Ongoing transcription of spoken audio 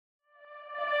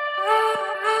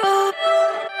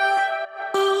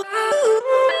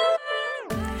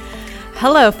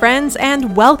Hello, friends,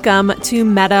 and welcome to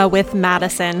Meta with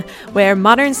Madison, where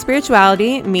modern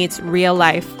spirituality meets real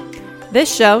life.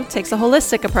 This show takes a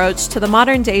holistic approach to the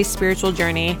modern-day spiritual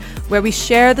journey, where we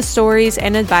share the stories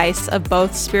and advice of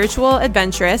both spiritual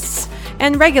adventurists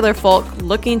and regular folk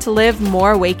looking to live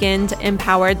more awakened,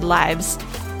 empowered lives.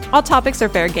 All topics are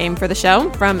fair game for the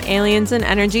show, from aliens and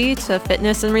energy to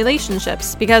fitness and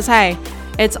relationships, because hey,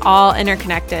 it's all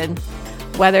interconnected.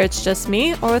 Whether it's just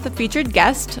me or with a featured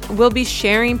guest, we'll be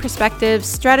sharing perspectives,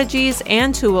 strategies,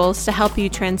 and tools to help you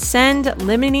transcend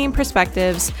limiting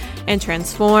perspectives and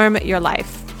transform your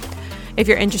life. If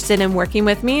you're interested in working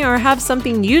with me or have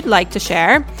something you'd like to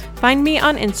share, find me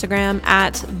on Instagram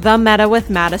at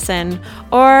 @TheMetaWithMadison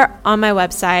or on my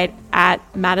website at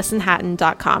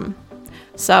madisonhatton.com.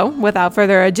 So, without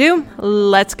further ado,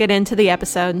 let's get into the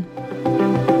episode.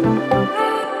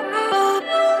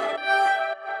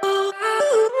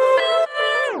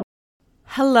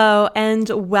 Hello and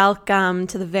welcome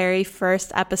to the very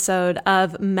first episode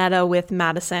of Meta with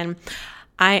Madison.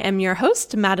 I am your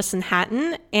host, Madison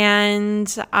Hatton,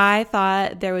 and I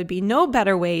thought there would be no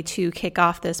better way to kick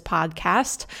off this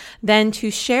podcast than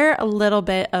to share a little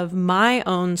bit of my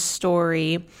own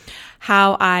story,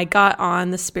 how I got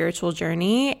on the spiritual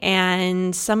journey,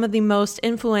 and some of the most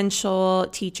influential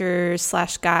teachers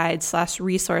 / guides /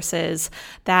 resources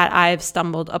that I've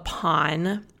stumbled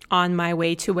upon on my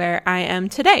way to where I am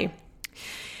today.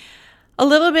 A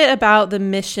little bit about the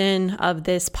mission of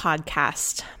this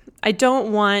podcast. I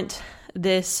don't want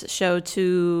this show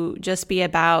to just be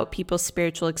about people's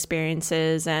spiritual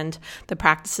experiences and the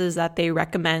practices that they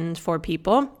recommend for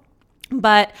people,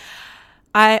 but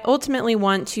I ultimately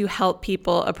want to help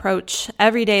people approach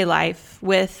everyday life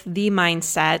with the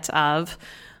mindset of,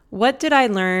 what did I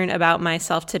learn about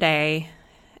myself today?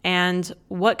 And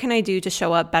what can I do to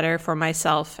show up better for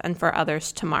myself and for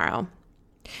others tomorrow?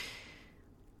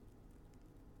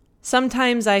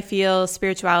 Sometimes I feel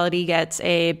spirituality gets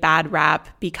a bad rap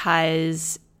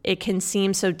because it can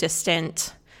seem so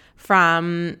distant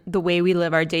from the way we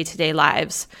live our day-to-day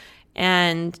lives.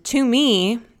 And to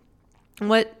me,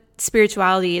 what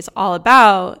spirituality is all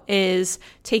about is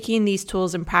taking these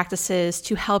tools and practices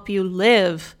to help you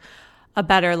live a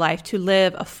better life, to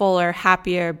live a fuller,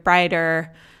 happier,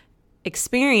 brighter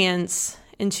experience,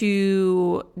 and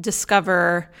to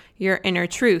discover your inner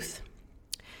truth.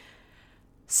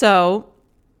 So,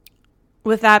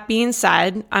 with that being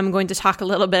said, I'm going to talk a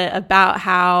little bit about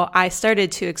how I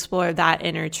started to explore that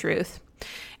inner truth.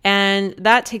 And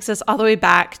that takes us all the way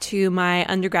back to my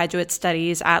undergraduate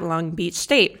studies at Long Beach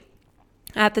State.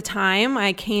 At the time,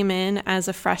 I came in as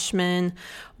a freshman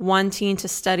wanting to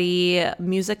study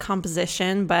music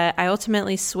composition, but I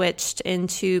ultimately switched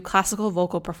into classical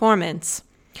vocal performance.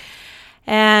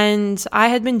 And I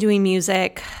had been doing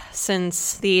music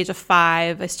since the age of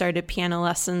 5. I started piano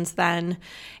lessons then,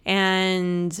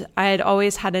 and I had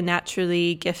always had a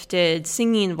naturally gifted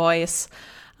singing voice.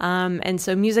 And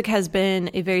so music has been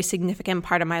a very significant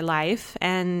part of my life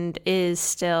and is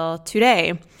still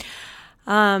today.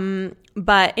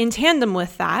 But in tandem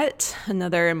with that,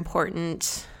 another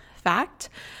important fact,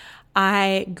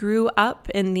 I grew up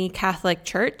in the Catholic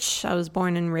Church. I was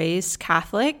born and raised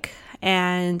Catholic,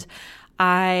 and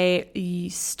I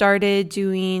started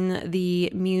doing the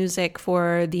music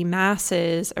for the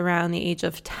masses around the age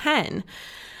of 10.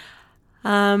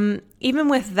 Even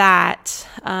with that,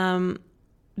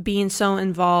 being so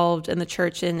involved in the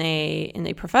church in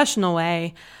a professional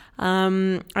way,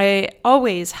 I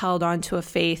always held on to a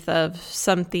faith of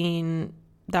something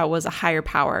that was a higher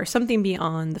power, something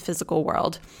beyond the physical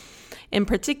world. In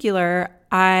particular,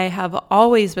 I have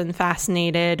always been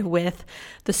fascinated with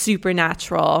the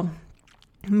supernatural,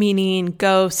 meaning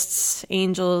ghosts,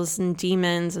 angels, and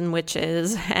demons, and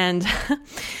witches. And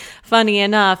funny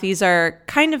enough, these are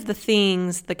kind of the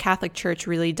things the Catholic Church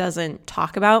really doesn't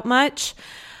talk about much.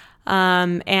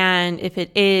 And if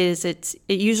it is, it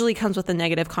usually comes with a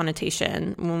negative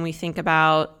connotation. When we think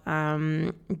about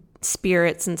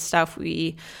spirits and stuff,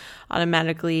 we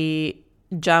automatically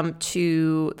jump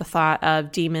to the thought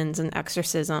of demons and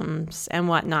exorcisms and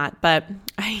whatnot. But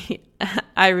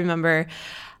I remember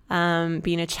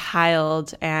being a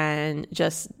child and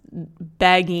just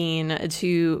begging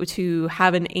to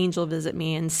have an angel visit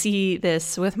me and see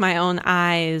this with my own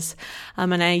eyes.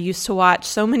 And I used to watch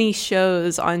so many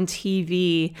shows on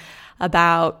TV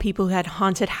about people who had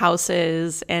haunted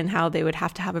houses and how they would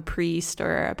have to have a priest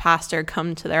or a pastor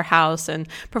come to their house and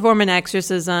perform an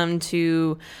exorcism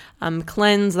to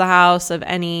cleanse the house of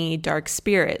any dark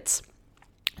spirits.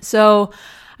 So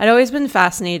I'd always been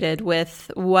fascinated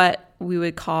with what we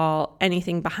would call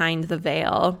anything behind the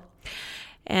veil.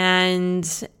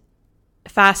 And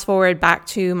fast forward back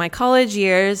to my college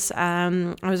years.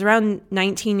 I was around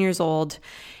 19 years old,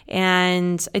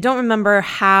 and I don't remember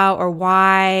how or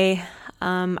why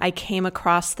I came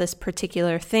across this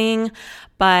particular thing,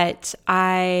 but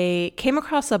I came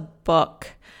across a book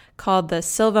called The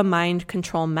Silva Mind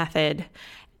Control Method,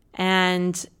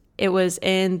 and it was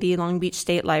in the Long Beach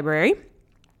State Library.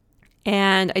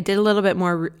 And I did a little bit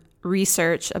more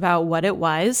research about what it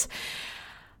was.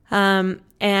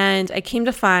 And I came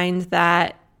to find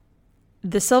that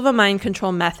the Silva Mind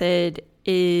Control Method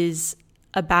is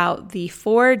about the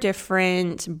 4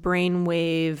 different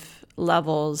brainwave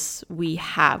levels we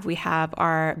have. We have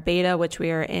our beta, which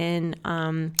we are in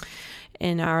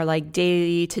our like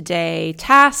day to day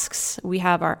tasks. We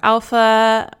have our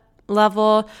alpha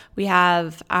level. We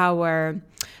have our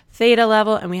theta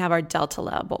level, and we have our delta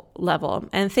level.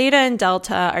 And theta and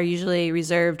delta are usually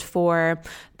reserved for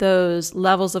those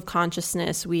levels of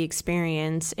consciousness we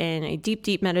experience in a deep,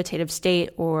 deep meditative state,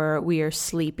 or we are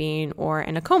sleeping or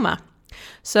in a coma.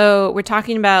 So we're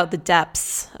talking about the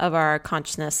depths of our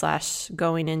consciousness /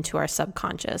 going into our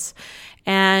subconscious.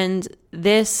 And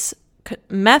this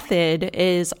method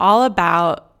is all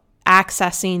about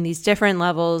accessing these different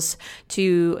levels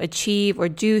to achieve or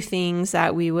do things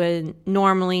that we would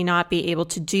normally not be able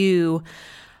to do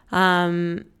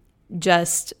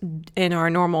just in our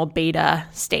normal beta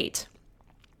state.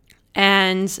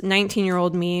 And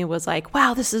 19-year-old me was like,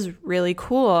 wow, this is really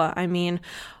cool. I mean,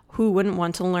 who wouldn't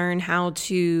want to learn how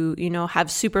to, have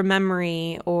super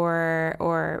memory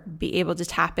or be able to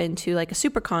tap into like a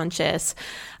super conscious?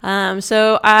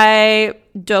 So I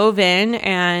dove in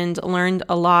and learned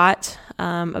a lot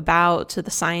about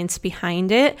the science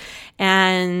behind it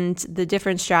and the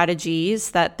different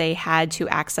strategies that they had to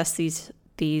access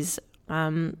these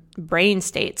brain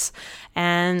states.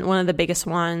 And one of the biggest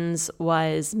ones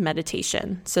was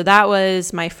meditation. So that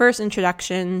was my first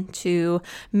introduction to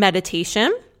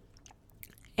meditation.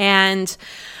 And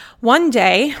one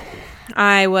day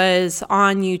I was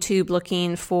on YouTube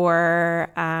looking for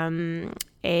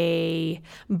a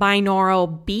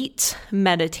binaural beat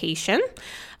meditation.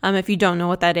 If you don't know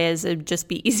what that is, it'd just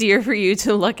be easier for you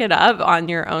to look it up on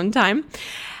your own time.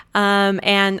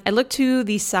 And I looked to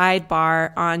the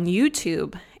sidebar on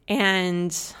YouTube,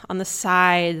 and on the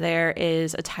side there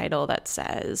is a title that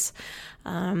says,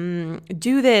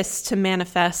 do this to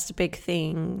manifest big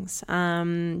things.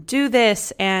 Do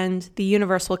this and the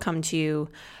universe will come to you.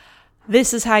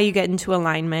 This is how you get into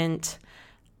alignment.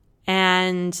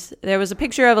 And there was a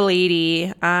picture of a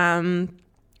lady.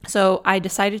 So I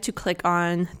decided to click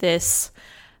on this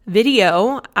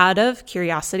video out of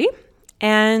curiosity.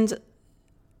 And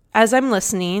as I'm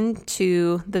listening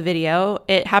to the video,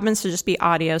 it happens to just be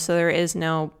audio. So there is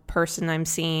no person I'm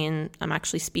seeing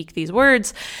actually speak these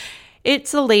words.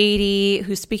 It's a lady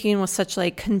who's speaking with such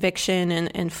like conviction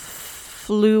and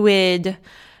fluid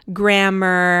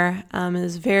grammar,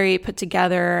 is very put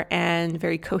together and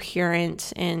very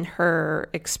coherent in her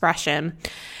expression.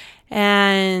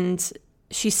 And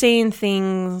she's saying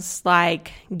things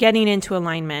like getting into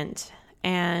alignment,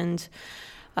 and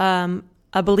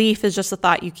a belief is just a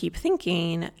thought you keep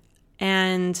thinking.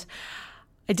 And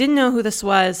I didn't know who this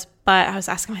was, but I was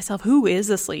asking myself, who is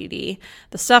this lady?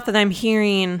 The stuff that I'm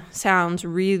hearing sounds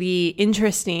really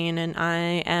interesting, and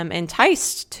I am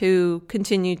enticed to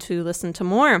continue to listen to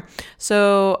more.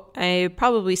 So I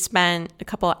probably spent a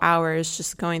couple of hours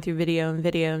just going through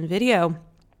video.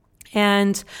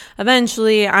 And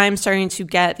eventually I'm starting to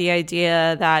get the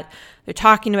idea that they're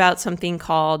talking about something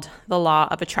called the law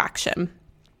of attraction.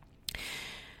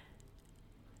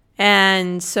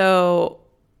 And so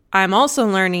I'm also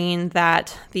learning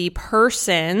that the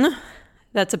person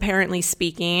that's apparently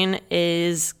speaking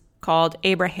is called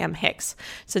Abraham Hicks.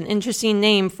 It's an interesting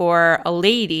name for a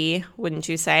lady, wouldn't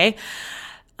you say?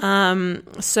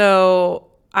 So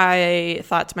I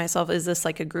thought to myself, is this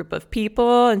like a group of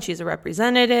people and she's a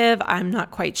representative? I'm not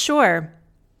quite sure.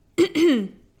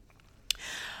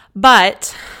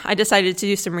 But I decided to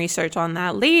do some research on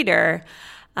that later.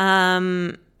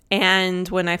 And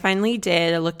when I finally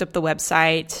did, I looked up the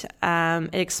website.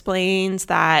 It explains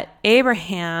that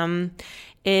Abraham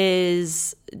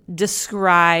is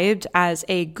described as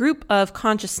a group of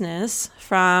consciousness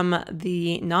from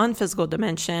the non-physical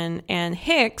dimension, and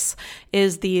Hicks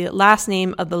is the last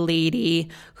name of the lady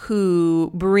who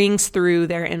brings through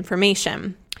their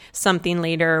information. Something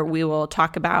later we will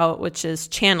talk about, which is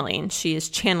channeling. She is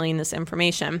channeling this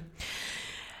information.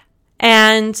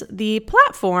 And the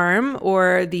platform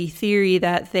or the theory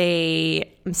that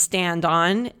they stand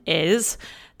on is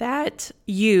that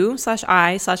you /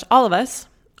 I / all of us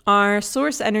are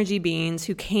source energy beings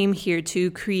who came here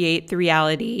to create the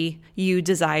reality you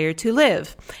desire to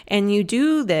live. And you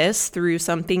do this through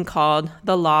something called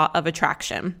the law of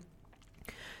attraction.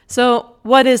 So,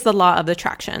 what is the law of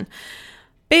attraction?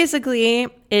 Basically,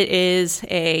 it is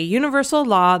a universal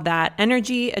law that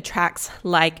energy attracts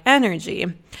like energy.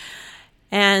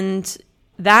 And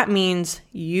that means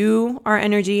you are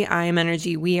energy, I am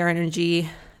energy, we are energy.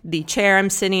 The chair I'm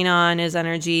sitting on is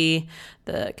energy.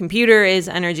 The computer is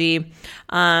energy.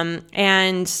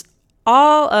 And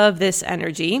all of this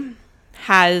energy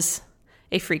has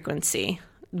a frequency,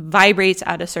 vibrates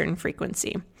at a certain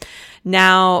frequency.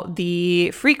 Now,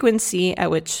 the frequency at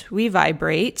which we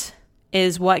vibrate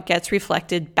is what gets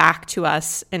reflected back to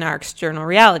us in our external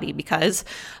reality, because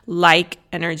like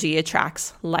energy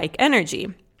attracts like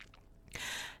energy.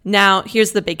 Now,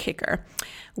 here's the big kicker.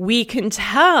 We can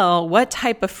tell what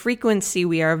type of frequency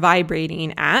we are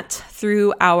vibrating at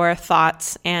through our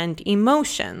thoughts and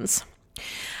emotions.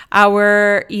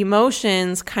 Our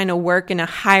emotions kind of work in a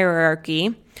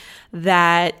hierarchy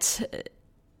that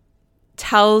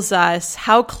tells us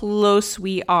how close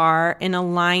we are in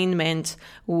alignment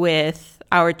with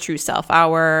our true self,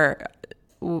 our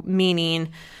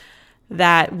meaning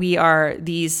that we are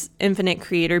these infinite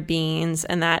creator beings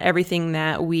and that everything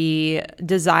that we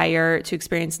desire to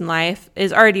experience in life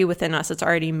is already within us. It's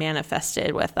already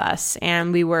manifested with us.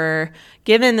 And we were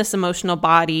given this emotional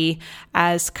body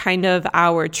as kind of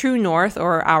our true north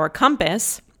or our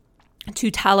compass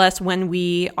to tell us when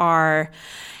we are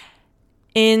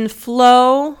in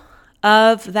flow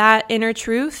of that inner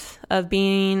truth of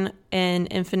being an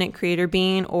infinite creator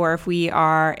being, or if we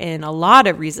are in a lot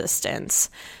of resistance.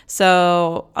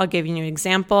 So I'll give you an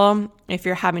example. If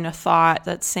you're having a thought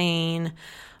that's saying,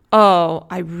 oh,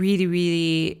 I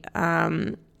really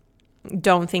don't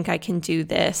think I can do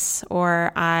this,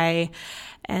 or I'm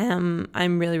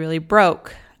really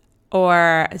broke,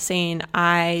 or saying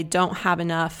I don't have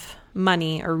enough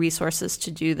money or resources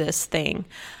to do this thing,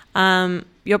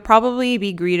 you'll probably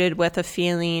be greeted with a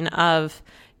feeling of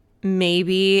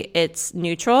maybe it's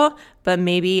neutral, but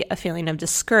maybe a feeling of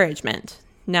discouragement.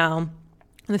 Now,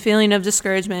 the feeling of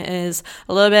discouragement is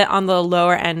a little bit on the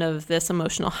lower end of this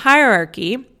emotional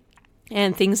hierarchy,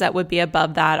 and things that would be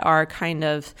above that are kind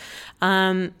of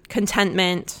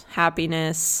contentment,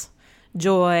 happiness,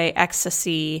 joy,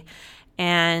 ecstasy.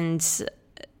 And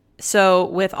so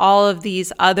with all of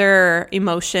these other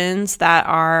emotions that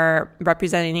are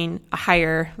representing a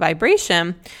higher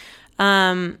vibration,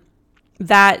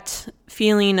 that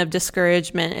feeling of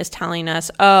discouragement is telling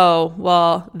us, oh,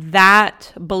 well,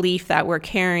 that belief that we're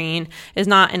carrying is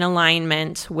not in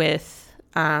alignment with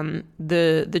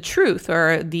the truth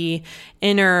or the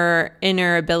inner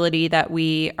ability that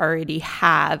we already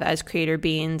have as creator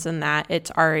beings, and that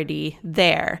it's already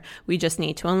there. We just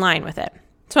need to align with it.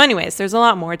 So anyways, there's a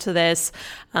lot more to this,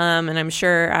 and I'm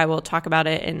sure I will talk about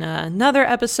it in another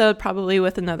episode, probably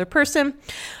with another person.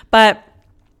 But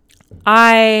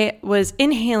I was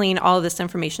inhaling all of this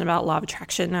information about law of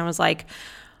attraction, and I was like,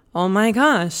 oh my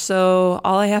gosh, so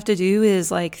all I have to do is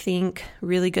like think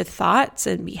really good thoughts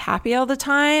and be happy all the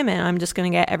time, and I'm just going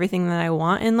to get everything that I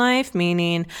want in life,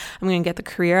 meaning I'm going to get the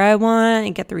career I want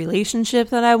and get the relationship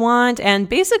that I want. And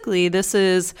basically this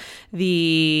is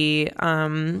the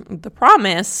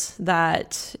promise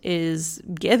that is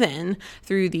given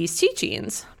through these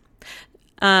teachings.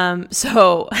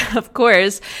 So of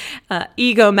course,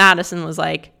 Ego Madison was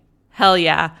like, hell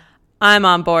yeah, I'm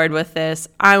on board with this.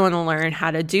 I want to learn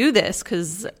how to do this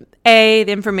because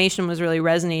the information was really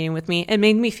resonating with me. It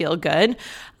made me feel good.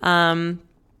 And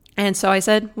so I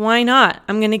said, why not?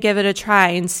 I'm going to give it a try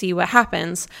and see what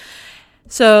happens.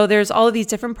 So there's all of these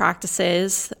different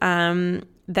practices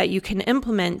that you can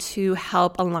implement to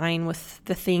help align with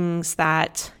the things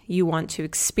that you want to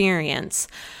experience.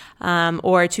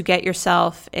 Or to get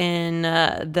yourself in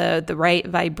the right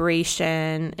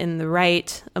vibration, in the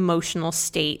right emotional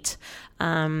state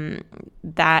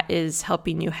that is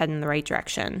helping you head in the right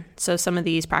direction. So some of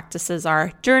these practices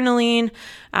are journaling,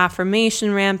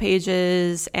 affirmation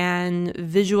rampages, and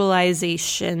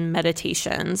visualization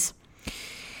meditations.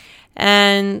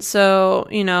 And so,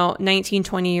 19,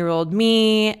 20-year-old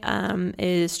me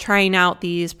is trying out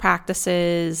these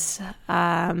practices,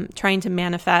 trying to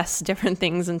manifest different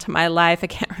things into my life. I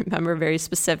can't remember very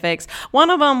specifics. One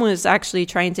of them was actually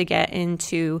trying to get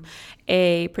into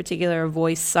a particular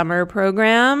voice summer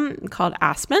program called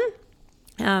Aspen.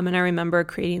 And I remember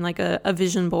creating like a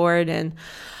vision board and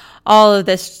all of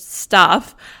this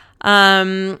stuff.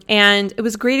 And it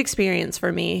was a great experience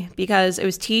for me because it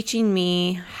was teaching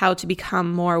me how to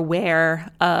become more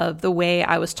aware of the way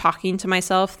I was talking to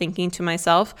myself, thinking to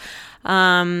myself,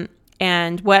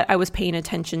 and what I was paying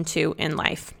attention to in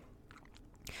life.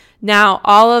 Now,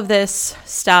 all of this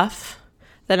stuff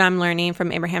that I'm learning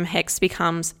from Abraham Hicks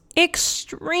becomes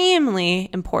extremely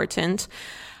important,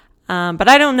 but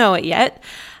I don't know it yet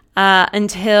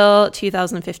until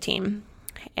 2015.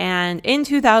 And in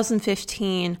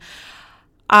 2015,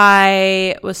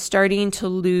 I was starting to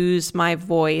lose my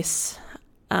voice.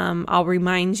 I'll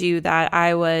remind you that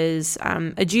I was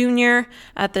a junior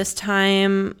at this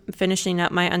time, finishing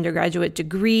up my undergraduate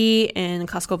degree in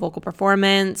classical vocal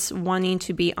performance, wanting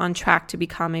to be on track to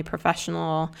become a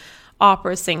professional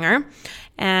opera singer.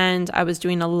 And I was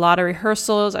doing a lot of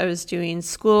rehearsals. I was doing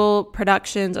school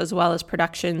productions as well as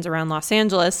productions around Los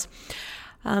Angeles.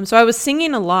 So I was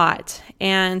singing a lot,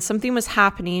 and something was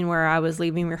happening where I was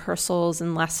leaving rehearsals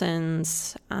and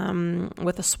lessons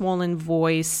with a swollen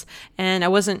voice, and I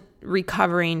wasn't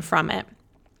recovering from it.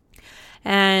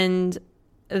 And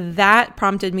that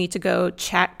prompted me to go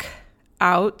check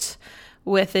out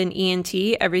with an ENT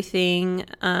everything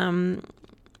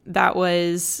that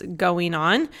was going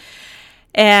on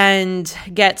and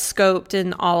get scoped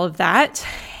and all of that.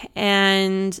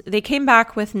 And they came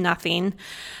back with nothing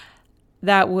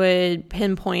that would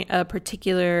pinpoint a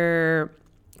particular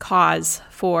cause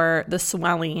for the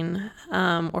swelling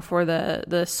or for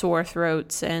the sore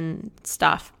throats and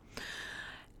stuff.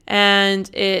 And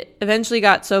it eventually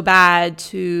got so bad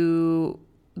to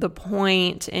the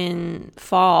point in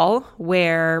fall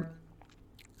where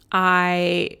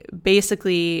I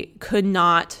basically could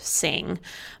not sing.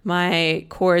 My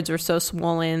cords were so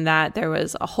swollen that there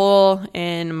was a hole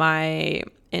in my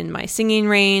singing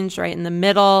range right in the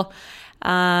middle.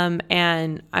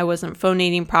 And I wasn't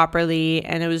phonating properly,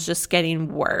 and it was just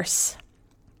getting worse.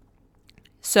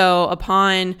 So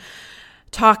upon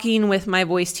talking with my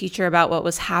voice teacher about what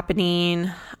was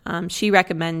happening, she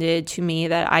recommended to me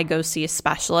that I go see a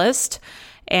specialist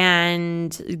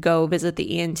and go visit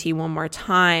the ENT one more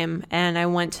time. And I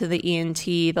went to the ENT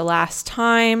the last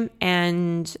time,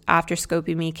 and after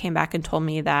scoping me, came back and told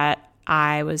me that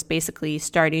I was basically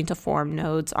starting to form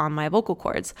nodes on my vocal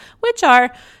cords, which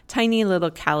are tiny little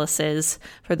calluses,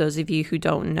 for those of you who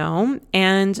don't know.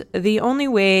 And the only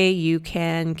way you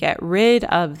can get rid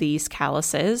of these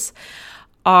calluses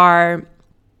are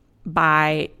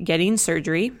by getting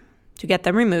surgery to get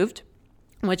them removed,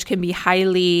 which can be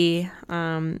highly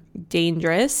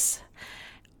dangerous,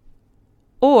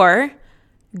 or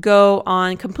go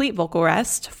on complete vocal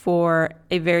rest for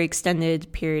a very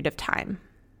extended period of time,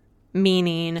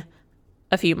 meaning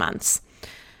a few months.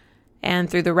 And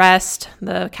through the rest,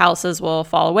 the calluses will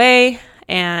fall away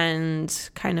and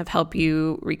kind of help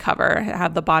you recover,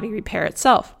 have the body repair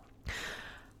itself.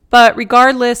 But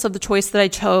regardless of the choice that I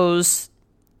chose,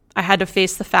 I had to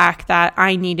face the fact that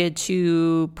I needed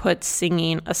to put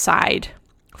singing aside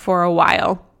for a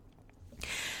while.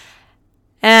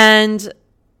 And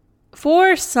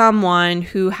for someone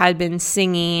who had been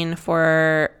singing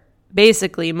for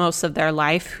basically most of their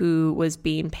life, who was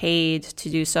being paid to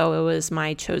do so, it was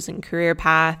my chosen career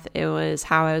path. It was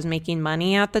how I was making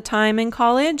money at the time in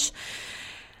college.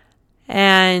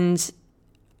 And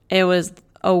it was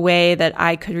a way that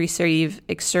I could receive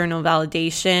external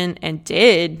validation, and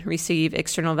did receive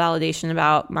external validation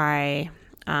about my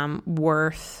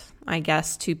worth, I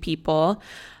guess, to people,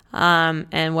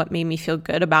 and what made me feel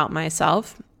good about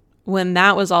myself. When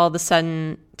that was all of a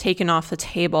sudden taken off the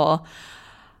table,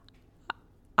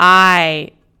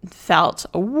 I felt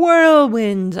a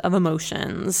whirlwind of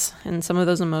emotions, and some of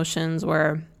those emotions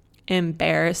were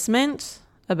embarrassment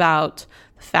about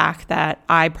the fact that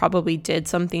I probably did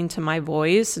something to my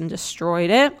voice and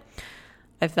destroyed it.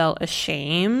 I felt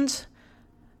ashamed,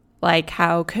 like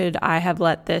how could I have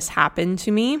let this happen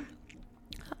to me?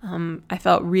 I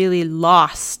felt really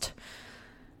lost,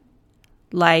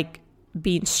 like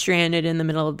being stranded in the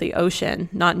middle of the ocean,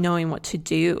 not knowing what to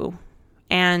do.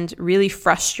 And really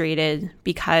frustrated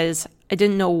because I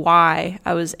didn't know why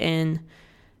I was in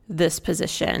this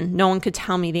position. No one could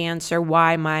tell me the answer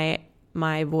why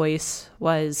my voice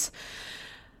was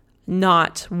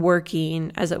not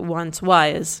working as it once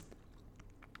was.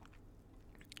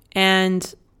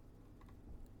 And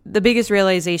the biggest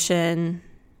realization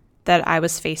that I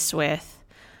was faced with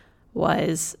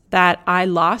was that I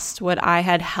lost what I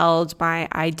had held my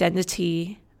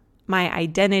identity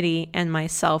and my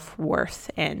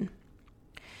self-worth in.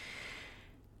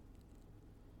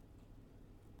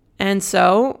 And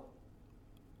so,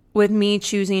 with me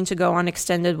choosing to go on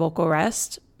extended vocal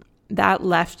rest, that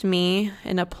left me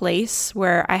in a place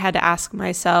where I had to ask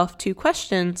myself 2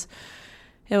 questions.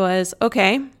 It was,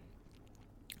 okay,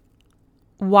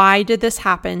 why did this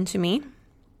happen to me?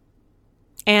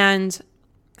 And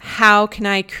how can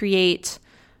I create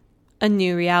a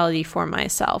new reality for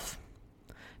myself?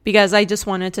 Because I just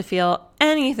wanted to feel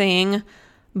anything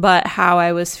but how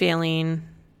I was feeling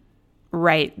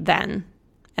right then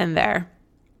and there.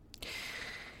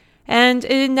 And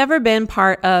it had never been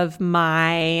part of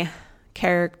my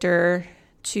character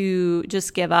to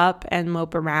just give up and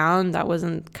mope around. That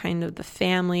wasn't kind of the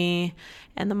family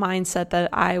and the mindset that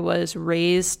I was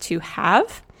raised to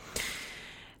have.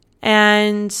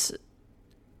 And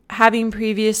having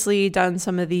previously done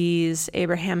some of these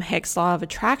Abraham Hicks Law of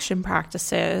Attraction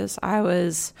practices, I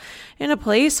was in a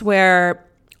place where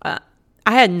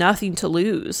I had nothing to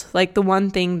lose. Like, the one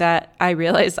thing that I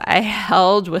realized I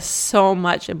held with so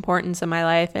much importance in my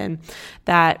life and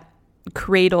that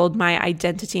cradled my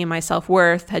identity and my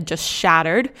self-worth had just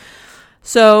shattered.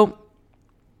 So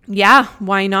yeah,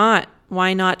 why not?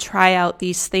 Why not try out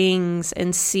these things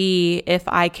and see if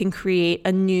I can create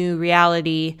a new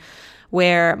reality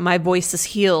where my voice is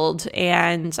healed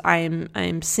and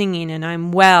I'm singing and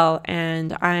I'm well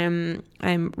and I'm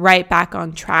right back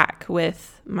on track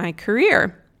with my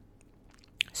career.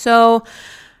 So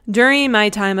during my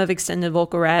time of extended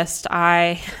vocal rest,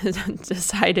 I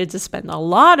decided to spend a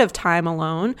lot of time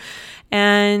alone.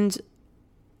 And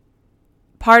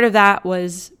part of that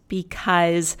was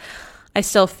because I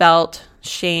still felt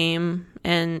shame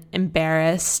and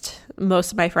embarrassed.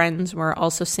 Most of my friends were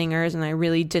also singers, and I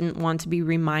really didn't want to be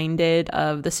reminded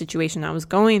of the situation I was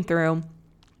going through.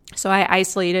 So I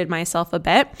isolated myself a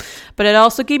bit, but it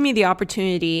also gave me the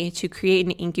opportunity to create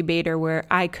an incubator where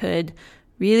I could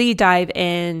really dive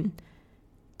in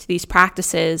to these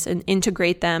practices and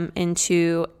integrate them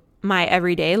into my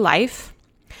everyday life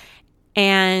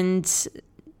and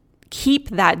keep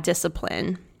that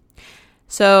discipline.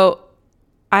 So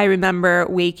I remember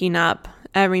waking up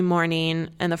every morning,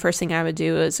 and the first thing I would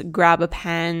do is grab a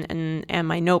pen and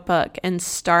my notebook and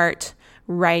start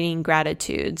writing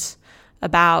gratitudes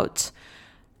about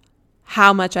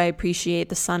how much I appreciate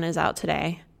the sun is out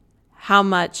today, how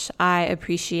much I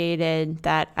appreciated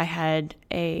that I had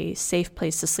a safe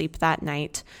place to sleep that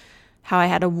night, how I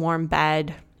had a warm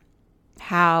bed,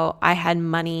 how I had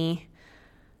money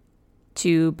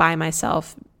to buy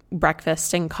myself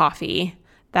breakfast and coffee,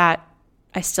 that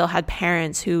I still had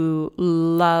parents who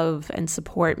love and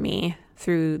support me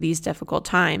through these difficult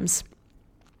times.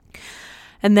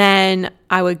 And then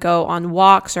I would go on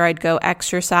walks or I'd go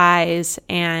exercise,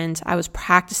 and I was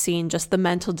practicing just the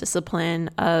mental discipline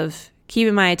of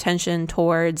keeping my attention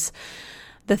towards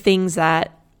the things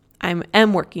that I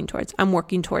am working towards. I'm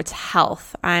working towards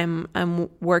health. I'm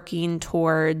working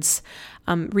towards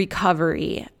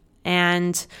recovery.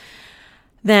 And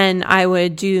then I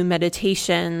would do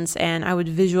meditations and I would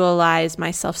visualize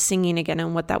myself singing again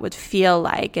and what that would feel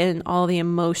like and all the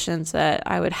emotions that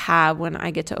I would have when I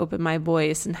get to open my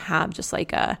voice and have just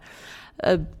like a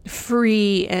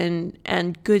free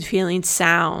and good feeling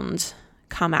sound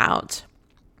come out.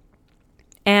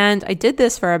 And I did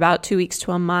this for about 2 weeks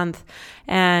to a month,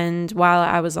 and while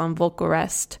I was on vocal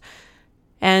rest.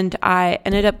 And I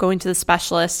ended up going to the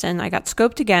specialist, and I got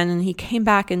scoped again, and he came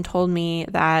back and told me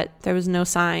that there was no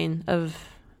sign of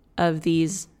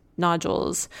these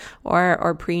nodules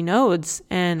or pre-nodes.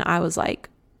 And I was like,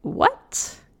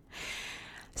 what?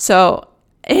 So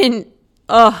in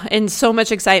so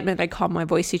much excitement, I called my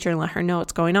voice teacher and let her know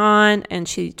what's going on. And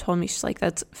she told me, she's like,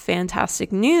 that's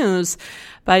fantastic news,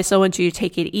 but I still want you to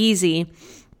take it easy.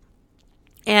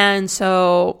 And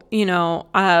so,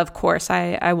 of course,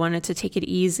 I wanted to take it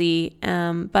easy.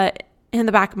 But in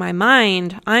the back of my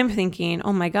mind, I'm thinking,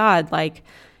 oh my God, like,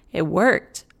 it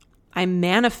worked. I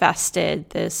manifested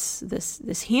this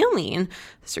healing,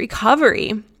 this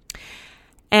recovery.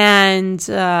 And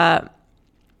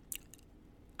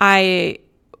I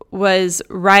was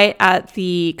right at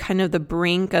the kind of the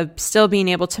brink of still being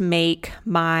able to make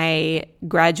my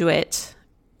graduate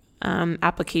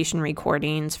application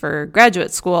recordings for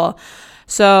graduate school.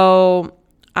 So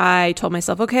I told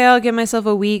myself, okay, I'll give myself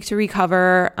a week to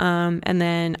recover. And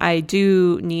then I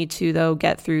do need to, though,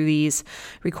 get through these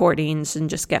recordings and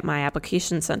just get my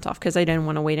application sent off because I didn't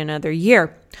want to wait another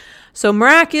year. So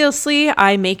miraculously,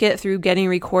 I make it through getting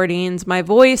recordings. My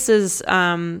voice is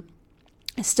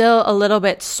still a little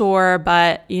bit sore,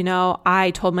 but,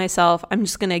 I told myself I'm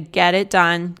just going to get it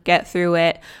done, get through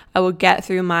it. I will get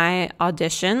through my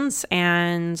auditions,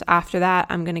 and after that,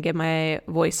 I'm going to give my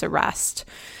voice a rest.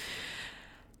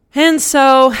 And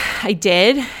so I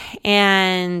did.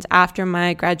 And after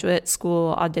my graduate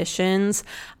school auditions,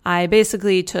 I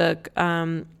basically took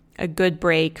a good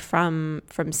break from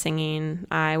singing.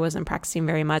 I wasn't practicing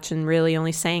very much and really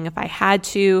only sang if I had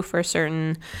to for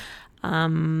certain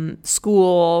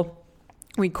school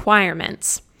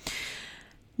requirements.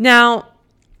 Now,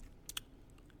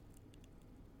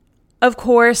 of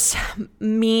course,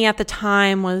 me at the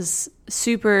time was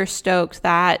super stoked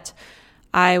that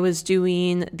I was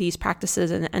doing these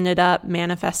practices and ended up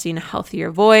manifesting a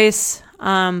healthier voice.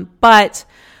 But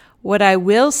what I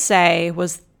will say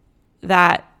was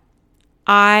that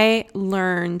I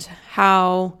learned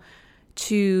how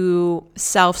to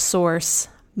self-source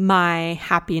my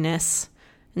happiness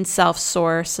and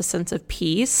self-source a sense of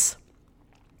peace,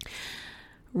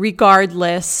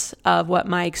 regardless of what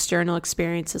my external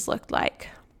experiences looked like.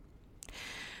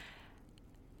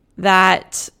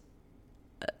 That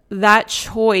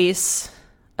choice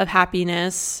of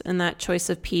happiness and that choice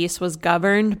of peace was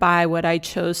governed by what I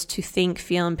chose to think,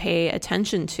 feel, and pay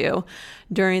attention to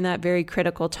during that very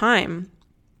critical time.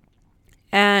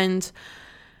 And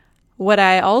what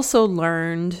I also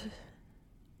learned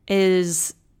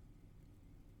is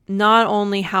not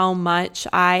only how much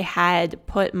I had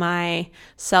put my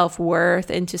self-worth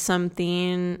into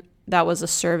something that was a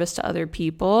service to other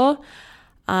people,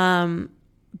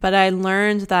 but I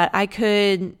learned that I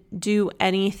could do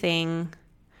anything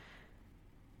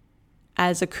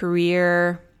as a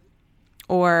career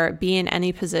or be in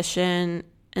any position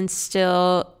and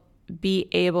still be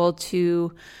able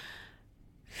to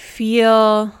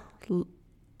feel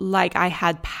like I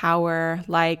had power,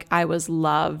 like I was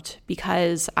loved,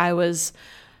 because I was,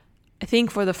 I think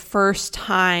for the first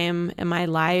time in my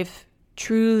life,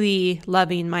 truly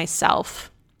loving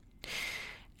myself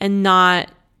and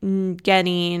not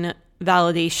getting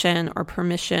validation or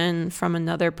permission from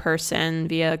another person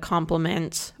via a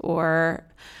compliment or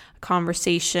a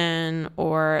conversation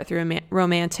or through a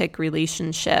romantic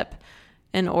relationship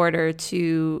in order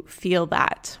to feel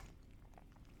that.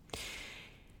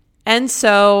 And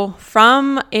so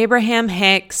from Abraham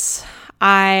Hicks,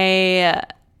 I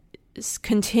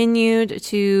continued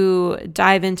to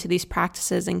dive into these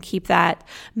practices and keep that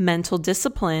mental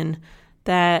discipline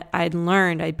that I'd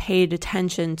learned. I paid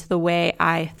attention to the way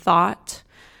I thought,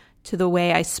 to the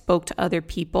way I spoke to other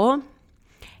people,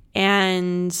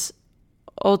 and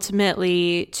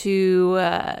ultimately to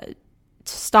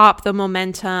stop the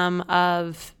momentum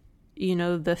of,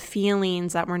 the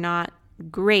feelings that were not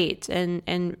great,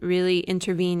 and really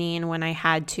intervening when I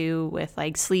had to with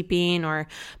like sleeping or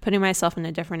putting myself in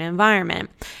a different environment.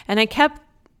 And I kept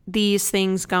these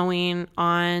things going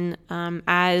on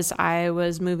as I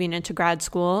was moving into grad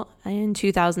school in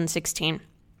 2016.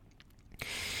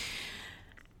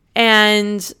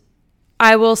 And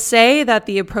I will say that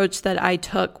the approach that I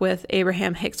took with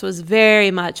Abraham Hicks was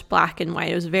very much black and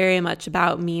white. It was very much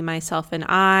about me, myself, and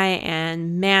I,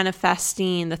 and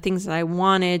manifesting the things that I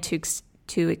wanted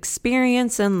to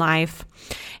experience in life.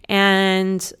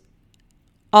 And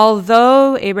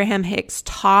although Abraham Hicks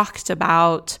talked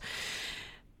about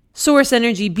source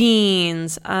energy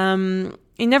beings,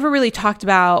 he never really talked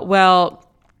about,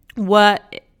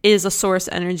 what is a source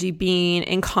energy being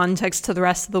in context to the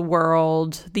rest of the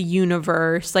world, the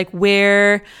universe? Like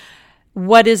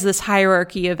what is this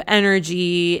hierarchy of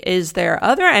energy? Is there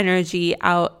other energy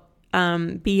out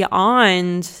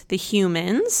beyond the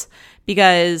humans?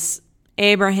 Because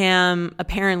Abraham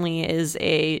apparently is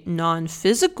a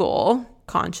non-physical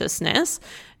consciousness.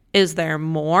 Is there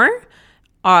more?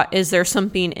 Is there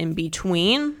something in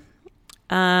between?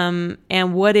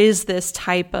 And what is this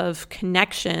type of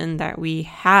connection that we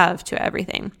have to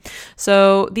everything?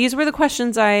 So these were the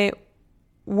questions I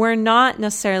were not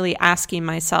necessarily asking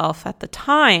myself at the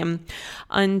time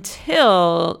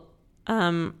until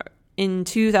in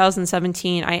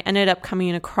 2017, I ended up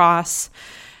coming across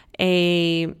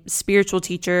a spiritual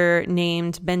teacher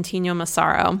named Bentinho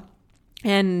Massaro.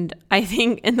 And I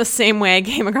think in the same way I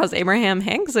came across Abraham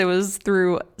Hicks, it was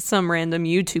through some random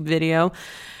YouTube video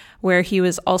where he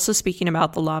was also speaking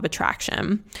about the law of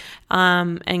attraction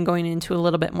and going into a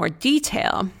little bit more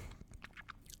detail.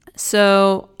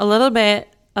 So a little bit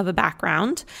of a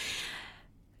background.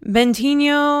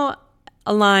 Bentinho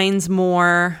aligns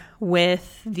more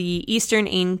with the Eastern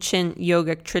ancient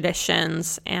yogic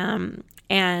traditions,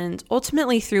 and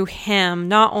ultimately through him,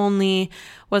 not only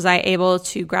was I able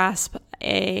to grasp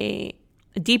a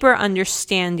deeper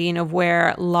understanding of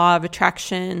where law of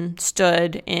attraction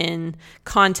stood in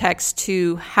context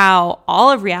to how all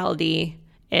of reality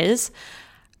is,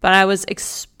 but I was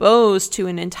exposed to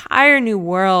an entire new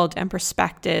world and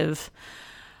perspective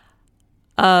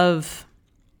of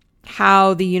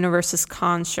how the universe is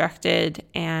constructed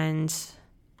and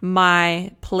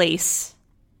my place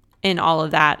in all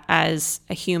of that as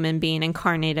a human being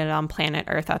incarnated on planet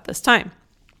Earth at this time.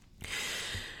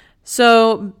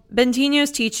 So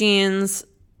Bentinho's teachings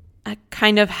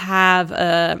kind of have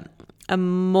a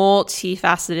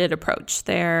multifaceted approach.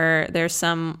 There's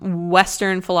some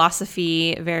Western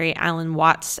philosophy, very Alan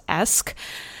Watts-esque.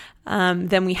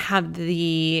 Then we have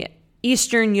the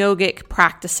Eastern yogic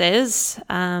practices.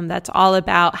 That's all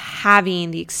about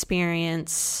having the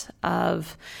experience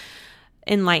of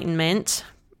enlightenment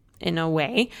in a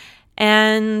way.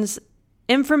 And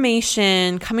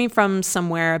information coming from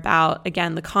somewhere about,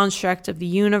 again, the construct of the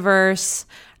universe,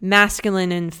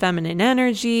 masculine and feminine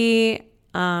energy,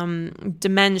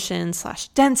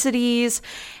 dimensions/densities,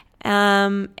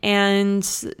 and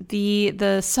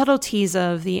the subtleties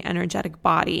of the energetic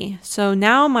body. So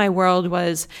now my world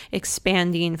was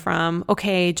expanding from,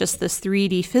 okay, just this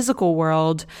 3D physical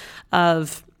world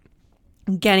of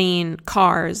getting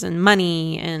cars and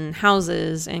money and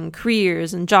houses and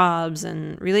careers and jobs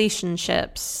and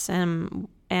relationships and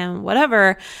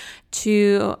whatever,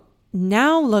 to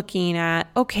now looking at,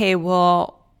 okay,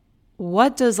 well,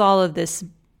 what does all of this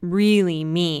really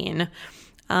mean?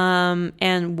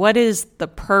 And what is the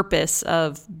purpose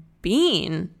of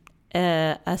being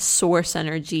a source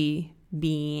energy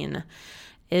being?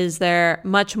 Is there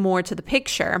much more to the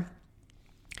picture?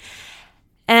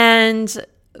 And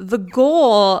the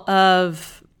goal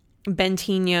of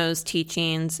Bentinho's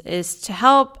teachings is to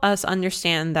help us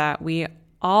understand that we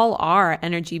all are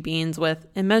energy beings with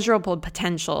immeasurable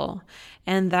potential,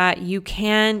 and that you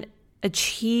can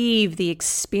achieve the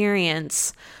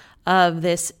experience of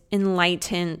this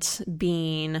enlightened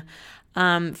being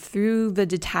through the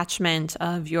detachment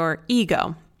of your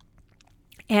ego.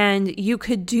 And you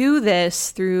could do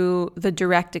this through the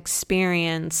direct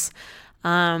experience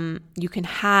you can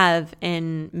have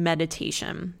in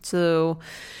meditation. So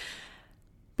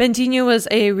Bentinho was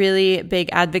a really big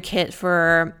advocate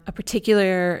for a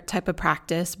particular type of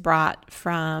practice brought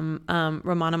from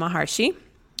Ramana Maharshi,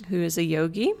 who is a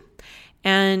yogi.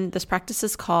 And this practice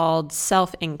is called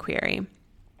self-inquiry.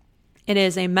 It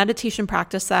is a meditation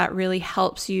practice that really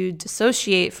helps you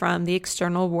dissociate from the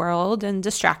external world and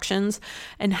distractions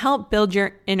and help build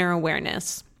your inner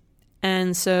awareness.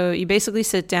 And so you basically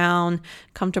sit down,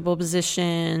 comfortable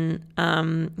position,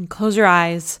 close your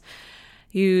eyes,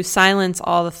 you silence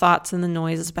all the thoughts and the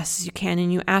noise as best as you can,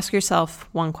 and you ask yourself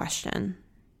one question,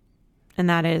 and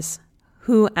that is,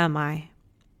 who am I?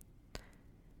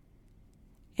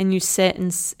 And you sit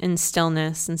in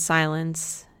stillness and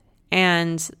silence,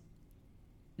 and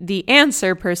the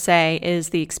answer per se is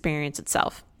the experience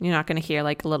itself. You're not going to hear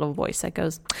like a little voice that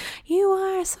goes, you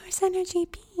are a source energy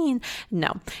being.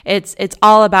 No, it's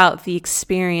all about the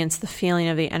experience, the feeling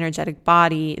of the energetic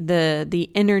body, the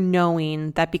inner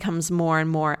knowing that becomes more and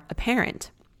more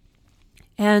apparent.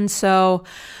 And so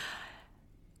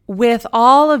with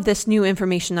all of this new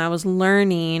information I was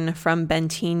learning from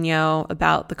Bentinho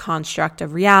about the construct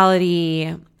of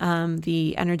reality,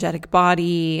 the energetic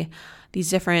body, these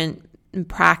different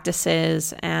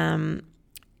practices,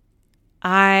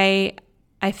 I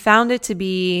found it to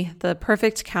be the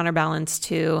perfect counterbalance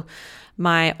to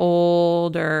my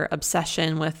older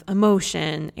obsession with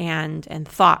emotion and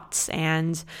thoughts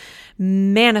and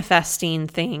manifesting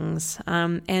things,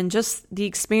 and just the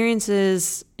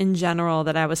experiences in general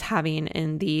that I was having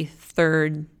in the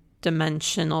third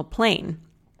dimensional plane.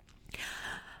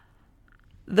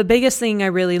 The biggest thing I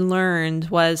really learned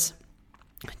was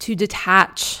to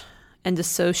detach and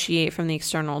dissociate from the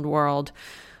external world,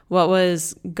 what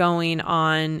was going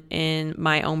on in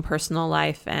my own personal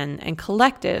life and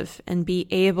collective, and be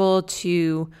able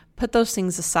to put those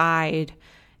things aside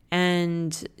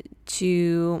and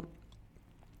to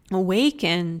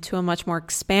awaken to a much more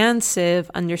expansive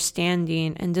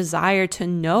understanding and desire to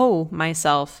know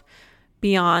myself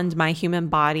beyond my human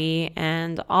body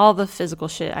and all the physical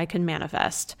shit I can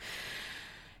manifest.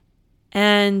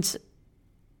 And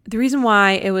the reason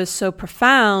why it was so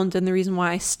profound and the reason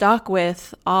why I stuck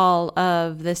with all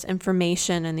of this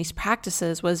information and these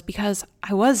practices was because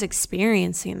I was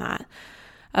experiencing that.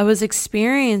 I was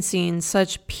experiencing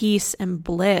such peace and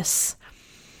bliss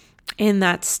in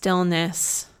that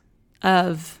stillness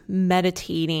of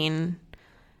meditating.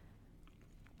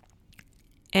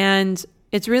 And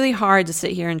it's really hard to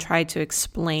sit here and try to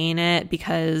explain it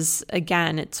because,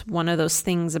 again, it's one of those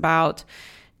things about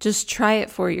just try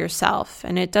it for yourself.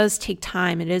 And it does take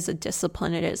time. It is a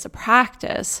discipline. It is a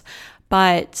practice.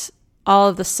 But all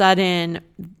of a sudden,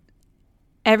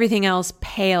 everything else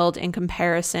paled in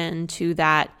comparison to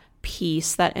that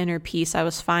peace, that inner peace I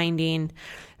was finding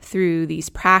through these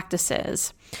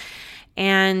practices.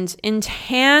 And in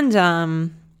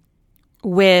tandem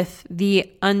with the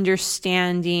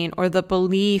understanding or the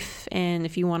belief in,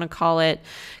 if you want to call it,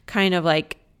 kind of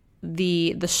like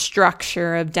the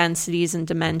structure of densities and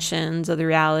dimensions of the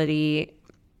reality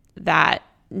that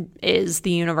is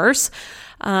the universe,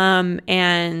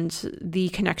 and the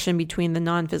connection between the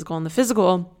non-physical and the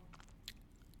physical,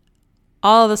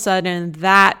 all of a sudden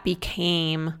that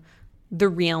became the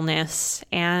realness,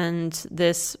 and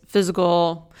this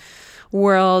physical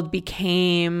world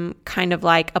became kind of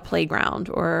like a playground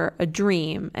or a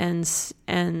dream, and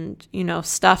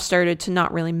stuff started to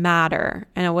not really matter,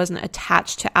 and I wasn't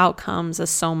attached to outcomes as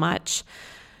so much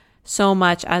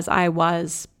as I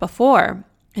was before.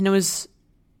 And it was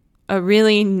a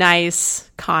really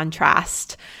nice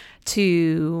contrast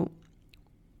to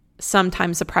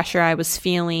sometimes the pressure I was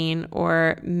feeling,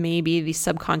 or maybe the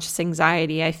subconscious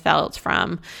anxiety I felt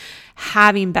from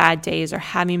having bad days or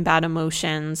having bad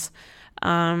emotions,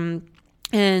 and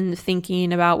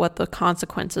thinking about what the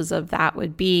consequences of that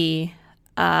would be,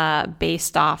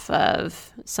 based off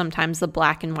of sometimes the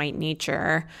black and white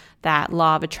nature that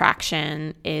law of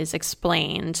attraction is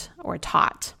explained or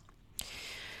taught.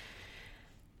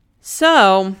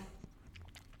 So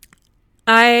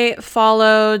I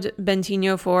followed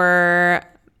Bentinho for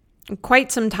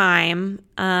quite some time,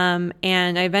 and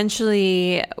I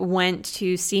eventually went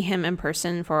to see him in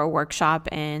person for a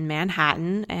workshop in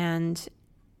Manhattan, and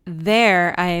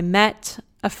there I met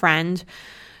a friend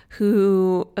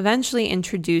who eventually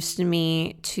introduced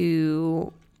me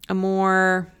to a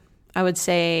more, I would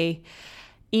say,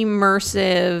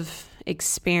 immersive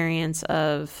experience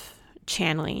of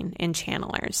channeling and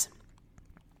channelers.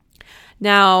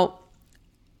 Now,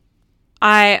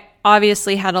 I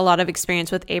obviously had a lot of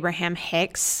experience with Abraham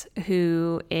Hicks,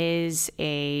 who is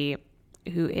a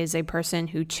person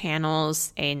who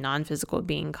channels a non-physical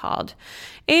being called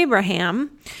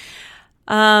Abraham.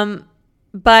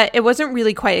 But it wasn't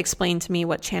really quite explained to me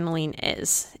what channeling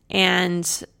is. And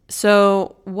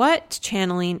so what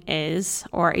channeling is,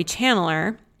 or a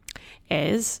channeler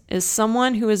is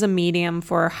someone who is a medium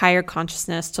for higher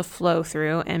consciousness to flow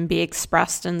through and be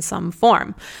expressed in some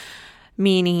form,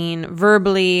 meaning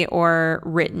verbally or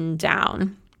written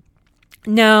down.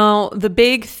 Now, the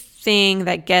big thing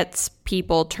that gets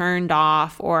people turned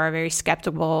off or are very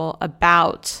skeptical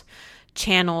about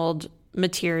channeled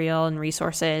material and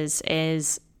resources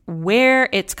is where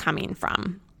it's coming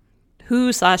from.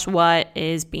 Who/what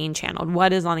is being channeled?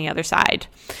 What is on the other side?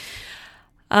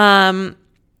 And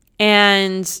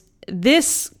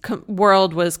this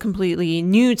world was completely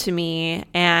new to me,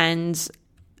 and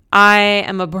I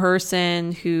am a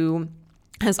person who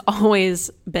has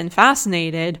always been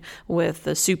fascinated with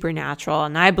the supernatural,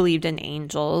 and I believed in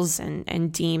angels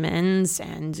and demons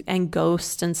and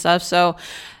ghosts and stuff. So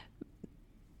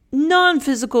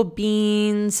non-physical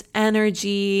beings,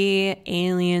 energy,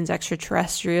 aliens,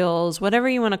 extraterrestrials, whatever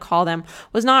you want to call them,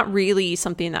 was not really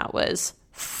something that was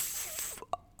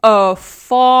a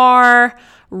far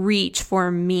reach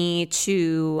for me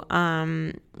to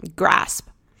grasp.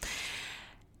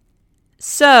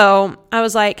 So I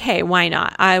was like, hey, why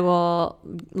not? I will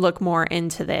look more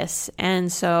into this.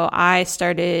 And so I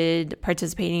started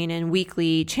participating in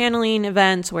weekly channeling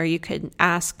events where you could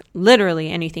ask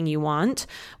literally anything you want,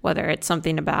 whether it's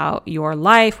something about your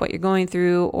life, what you're going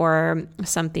through, or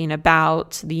something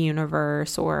about the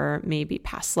universe, or maybe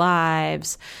past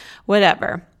lives,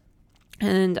 whatever.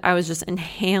 And I was just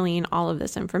inhaling all of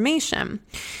this information.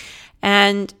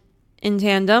 And in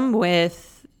tandem with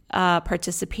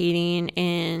participating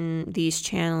in these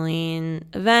channeling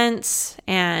events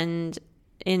and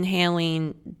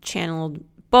inhaling channeled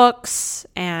books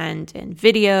and in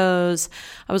videos,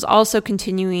 I was also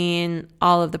continuing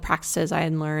all of the practices I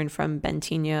had learned from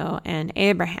Bentinho and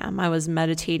Abraham. I was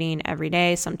meditating every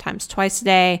day, sometimes twice a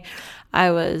day.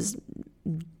 I was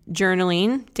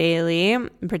journaling daily,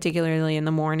 particularly in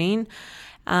the morning.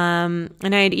 And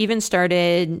I had even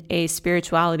started a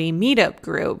spirituality meetup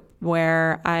group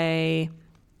where I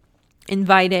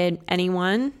invited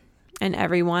anyone and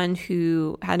everyone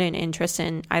who had an interest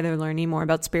in either learning more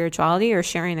about spirituality or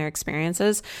sharing their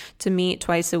experiences to meet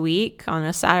twice a week on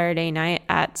a Saturday night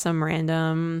at some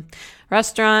random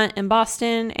restaurant in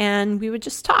Boston, and we would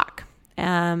just talk.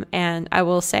 And I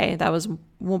will say that was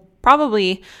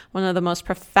probably one of the most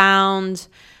profound,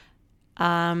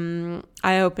 eye-opening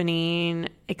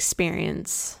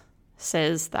experiences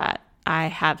that I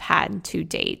have had to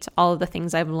date. All of the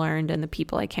things I've learned and the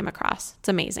people I came across. It's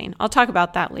amazing. I'll talk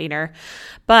about that later.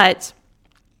 But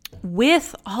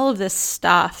with all of this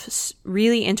stuff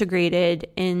really integrated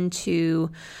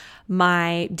into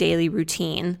my daily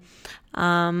routine.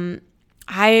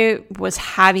 I was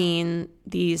having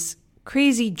these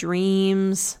crazy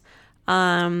dreams,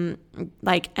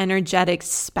 like energetic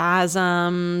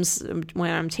spasms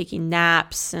when I'm taking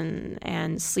naps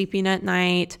and sleeping at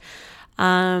night.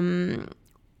 And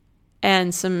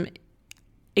some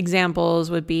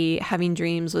examples would be having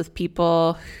dreams with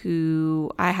people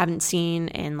who I haven't seen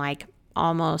in like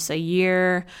almost a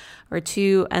year or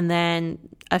two. And then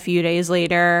a few days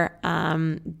later,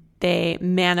 they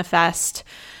manifest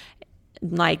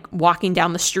like walking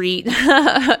down the street,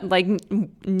 like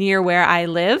near where I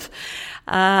live.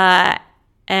 And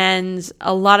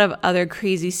a lot of other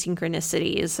crazy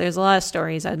synchronicities. There's a lot of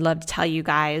stories I'd love to tell you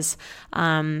guys.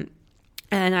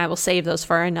 And I will save those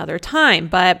for another time.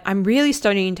 But I'm really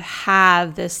starting to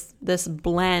have this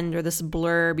blend or this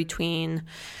blur between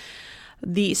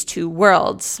these two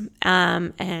worlds.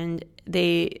 And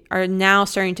they are now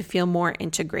starting to feel more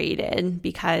integrated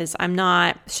because I'm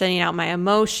not shutting out my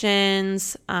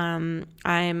emotions. I'm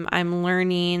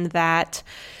learning that,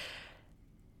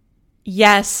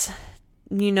 yes,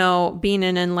 being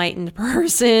an enlightened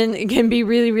person can be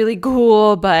really, really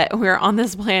cool, but we're on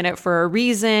this planet for a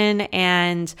reason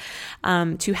and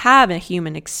to have a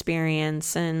human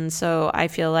experience. And so I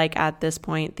feel like at this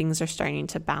point, things are starting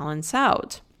to balance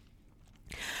out.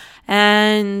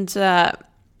 And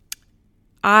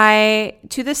I,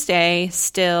 to this day,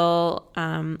 still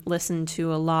listen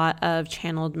to a lot of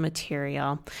channeled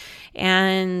material.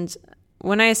 And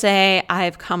when I say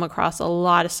I've come across a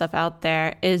lot of stuff out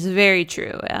there, it's very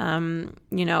true.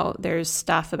 There's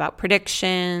stuff about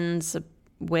predictions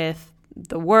with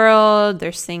the world.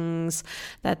 There's things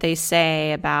that they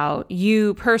say about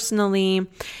you personally.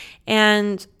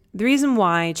 And the reason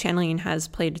why channeling has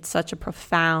played such a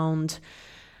profound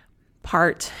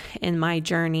part in my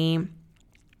journey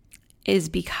is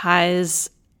because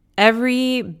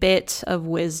every bit of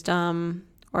wisdom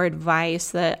or advice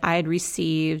that I had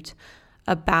received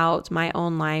about my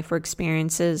own life or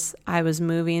experiences I was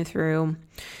moving through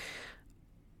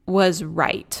was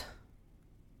right.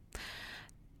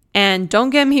 And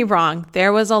don't get me wrong,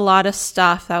 there was a lot of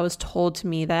stuff that was told to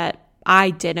me that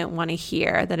I didn't want to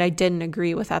hear, that I didn't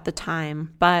agree with at the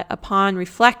time. But upon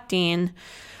reflecting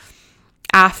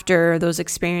after those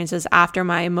experiences, after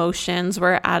my emotions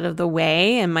were out of the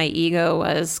way and my ego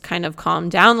was kind of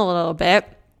calmed down a little bit,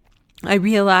 I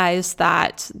realized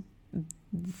that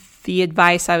the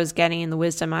advice I was getting and the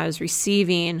wisdom I was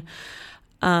receiving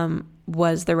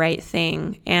was the right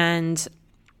thing. And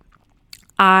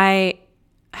I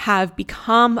have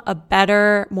become a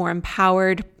better, more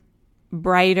empowered,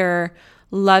 brighter,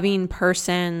 loving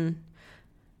person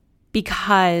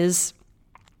because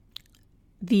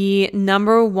the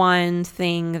number one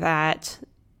thing that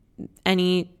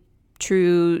any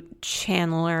true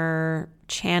channeler,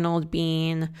 channeled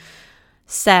being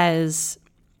says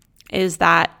is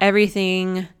that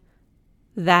everything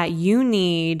that you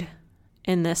need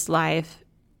in this life,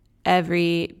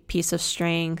 every piece of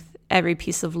strength, every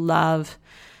piece of love,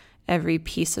 every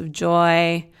piece of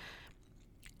joy,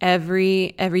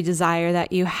 every desire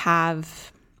that you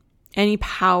have, any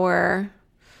power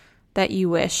that you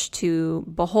wish to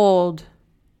behold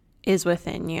is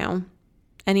within you.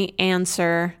 Any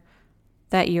answer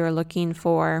that you're looking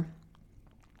for,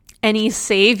 any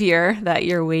savior that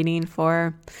you're waiting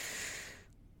for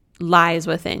lies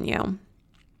within you.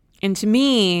 And to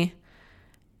me,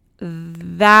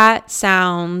 that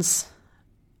sounds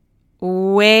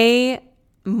way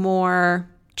more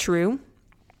true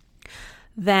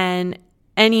than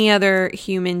any other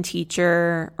human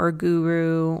teacher or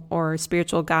guru or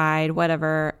spiritual guide,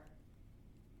 whatever,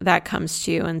 that comes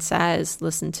to you and says,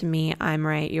 listen to me, I'm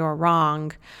right, you're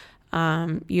wrong.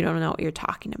 You don't know what you're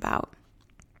talking about.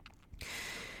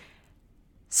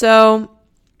 So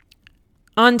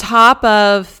on top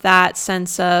of that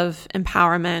sense of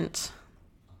empowerment,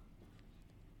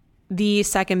 the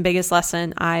second biggest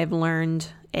lesson I've learned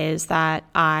is that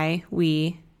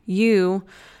you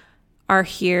are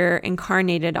here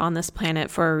incarnated on this planet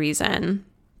for a reason.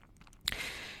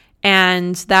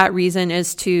 And that reason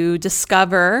is to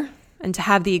discover and to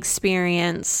have the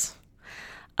experience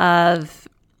of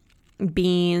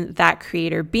being that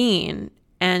creator being.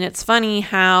 And it's funny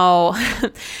how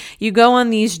you go on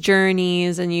these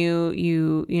journeys and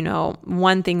you know,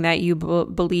 one thing that you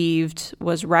believed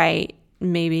was right,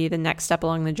 maybe the next step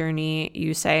along the journey,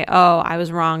 you say, oh, I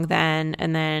was wrong then.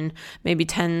 And then maybe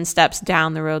 10 steps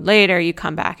down the road later, you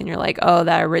come back and you're like, oh,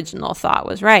 that original thought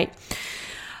was right.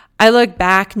 I look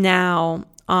back now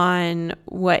on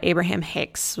what Abraham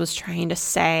Hicks was trying to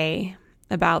say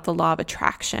about the law of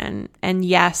attraction. And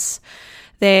yes,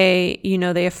 They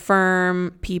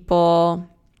affirm people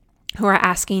who are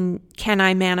asking, can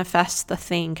I manifest the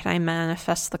thing? Can I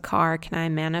manifest the car? Can I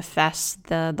manifest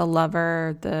the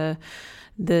lover,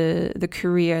 the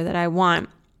career that I want?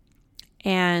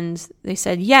 And they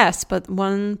said yes, but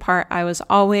one part I was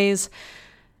always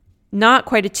not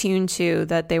quite attuned to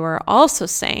that they were also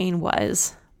saying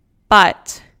was,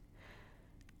 but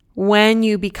when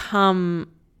you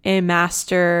become a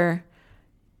master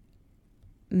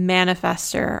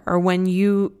manifester, or when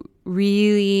you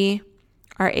really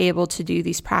are able to do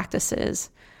these practices,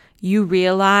 you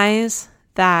realize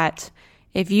that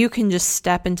if you can just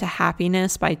step into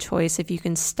happiness by choice, if you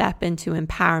can step into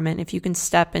empowerment, if you can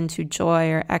step into joy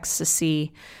or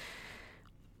ecstasy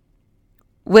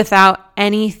without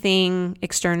anything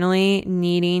externally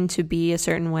needing to be a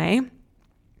certain way,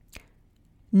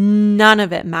 none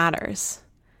of it matters,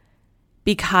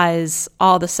 because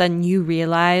all of a sudden you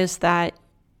realize that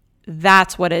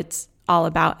that's what it's all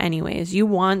about anyways. You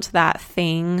want that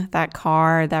thing, that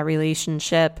car, that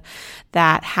relationship,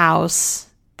 that house,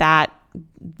 that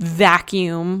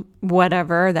vacuum,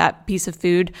 whatever, that piece of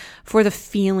food, for the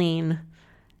feeling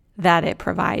that it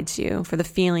provides you, for the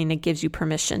feeling it gives you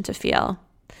permission to feel.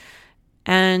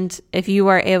 And if you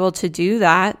are able to do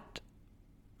that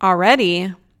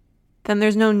already, then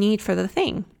there's no need for the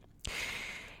thing.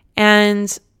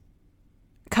 And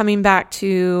coming back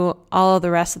to all of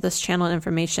the rest of this channeled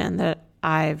information that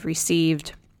I've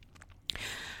received,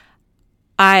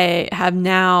 I have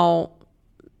now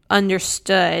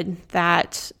understood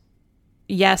that,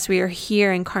 yes, we are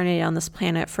here incarnated on this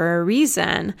planet for a reason,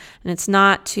 and it's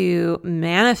not to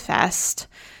manifest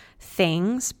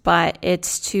things, but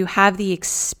it's to have the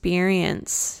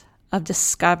experience of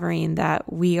discovering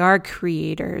that we are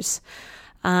creators,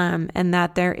 and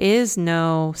that there is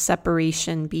no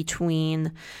separation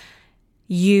between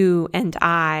you and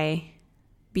I,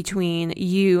 between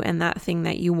you and that thing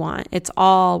that you want. It's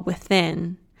all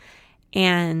within.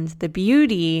 And the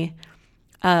beauty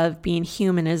of being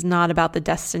human is not about the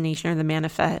destination or the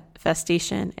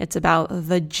manifestation. It's about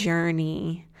the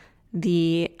journey,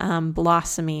 the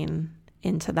blossoming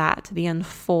into that, the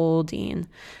unfolding,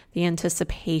 the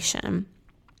anticipation.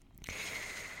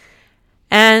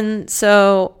 And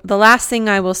so the last thing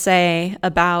I will say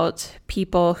about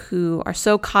people who are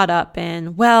so caught up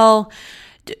in, well,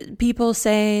 people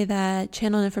say that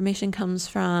channeled information comes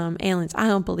from aliens. I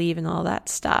don't believe in all that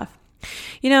stuff.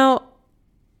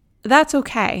 That's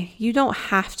okay. You don't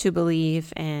have to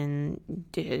believe in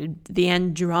the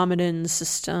Andromedan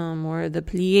system or the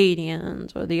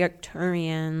Pleiadians or the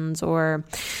Arcturians or,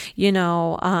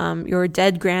 your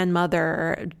dead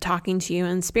grandmother talking to you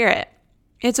in spirit.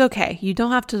 It's okay. You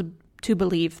don't have to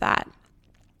believe that.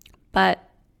 But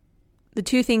the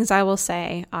two things I will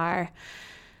say are,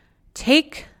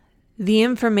 take the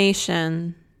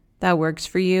information that works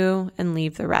for you and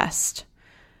leave the rest.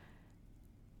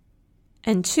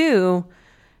 And two,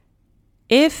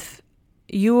 if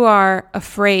you are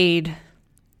afraid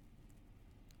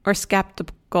or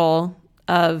skeptical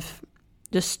of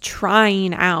just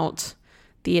trying out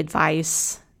the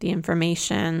advice, the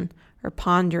information, or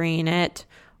pondering it,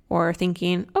 or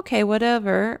thinking, okay,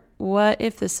 whatever, what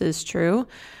if this is true?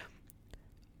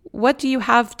 What do you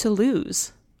have to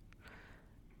lose?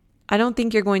 I don't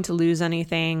think you're going to lose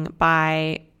anything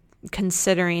by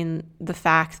considering the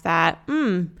fact that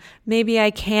maybe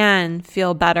I can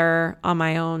feel better on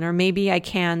my own, or maybe I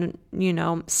can,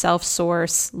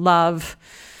 self-source love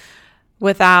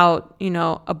without,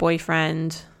 a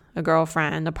boyfriend, a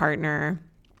girlfriend, a partner.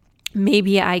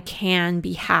 Maybe I can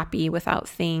be happy without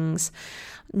things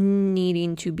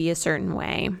needing to be a certain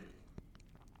way.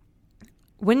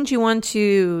 Wouldn't you want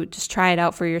to just try it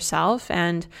out for yourself?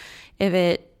 And if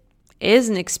it is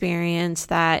an experience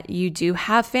that you do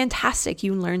have, fantastic.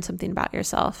 You learn something about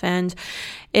yourself. And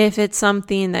if it's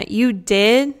something that you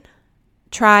did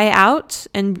try out,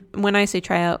 and when I say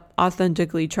try out,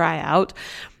 authentically try out,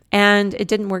 and it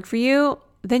didn't work for you,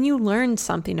 then you learned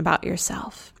something about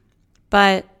yourself.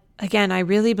 But again, I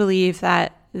really believe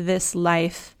that this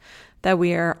life that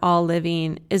we are all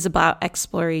living is about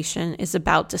exploration, is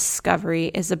about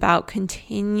discovery, is about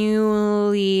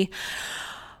continually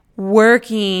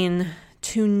working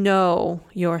to know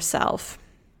yourself.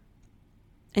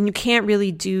 And you can't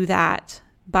really do that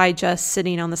by just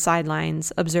sitting on the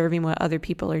sidelines observing what other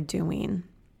people are doing.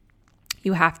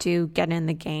 You have to get in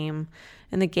the game.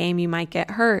 In the game, you might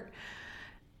get hurt.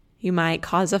 You might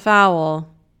cause a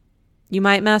foul. You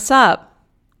might mess up.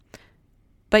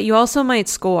 But you also might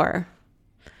score.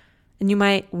 And you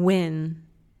might win.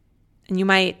 And you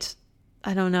might,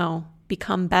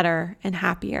 become better and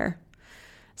happier.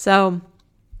 So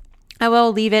I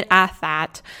will leave it at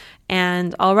that.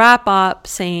 And I'll wrap up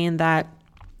saying that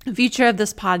the future of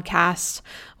this podcast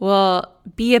will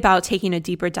be about taking a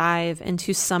deeper dive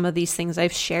into some of these things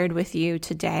I've shared with you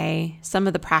today, some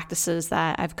of the practices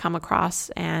that I've come across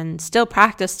and still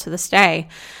practice to this day,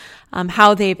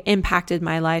 how they've impacted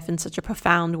my life in such a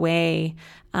profound way,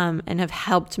 and have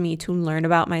helped me to learn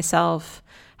about myself,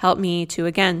 helped me to,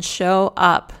 again, show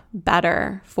up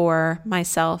better for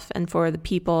myself and for the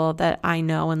people that I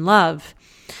know and love.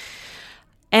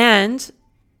 And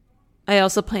I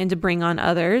also plan to bring on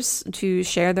others to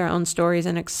share their own stories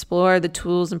and explore the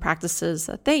tools and practices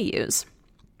that they use.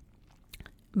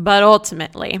 But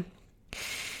ultimately,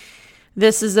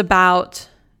 this is about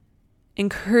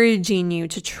encouraging you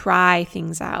to try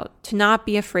things out, to not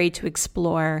be afraid to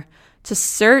explore, to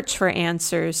search for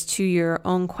answers to your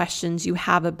own questions you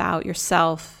have about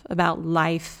yourself, about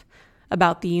life,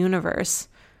 about the universe,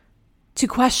 to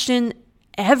question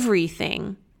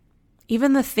everything,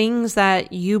 even the things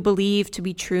that you believe to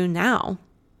be true now,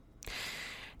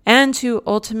 and to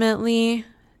ultimately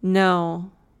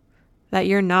know that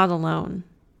you're not alone.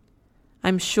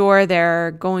 I'm sure there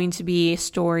are going to be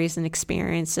stories and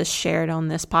experiences shared on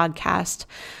this podcast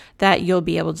that you'll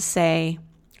be able to say,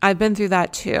 I've been through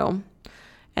that too.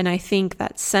 And I think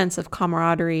that sense of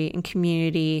camaraderie and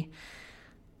community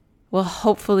will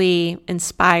hopefully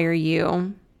inspire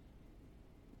you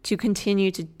to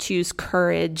continue to choose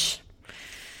courage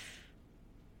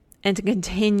and to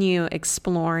continue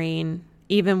exploring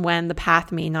even when the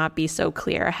path may not be so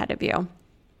clear ahead of you.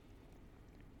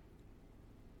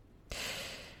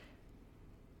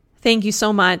 Thank you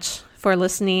so much for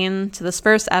listening to this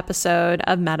first episode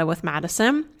of Meta with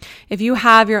Madison. If you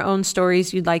have your own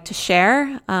stories you'd like to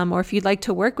share, or if you'd like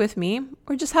to work with me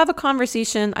or just have a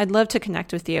conversation, I'd love to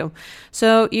connect with you.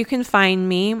 So you can find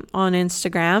me on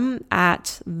Instagram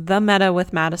at The Meta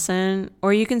with Madison,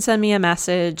 or you can send me a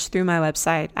message through my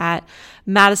website at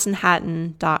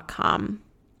madisonhatton.com.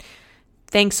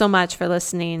 Thanks so much for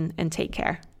listening, and take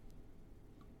care.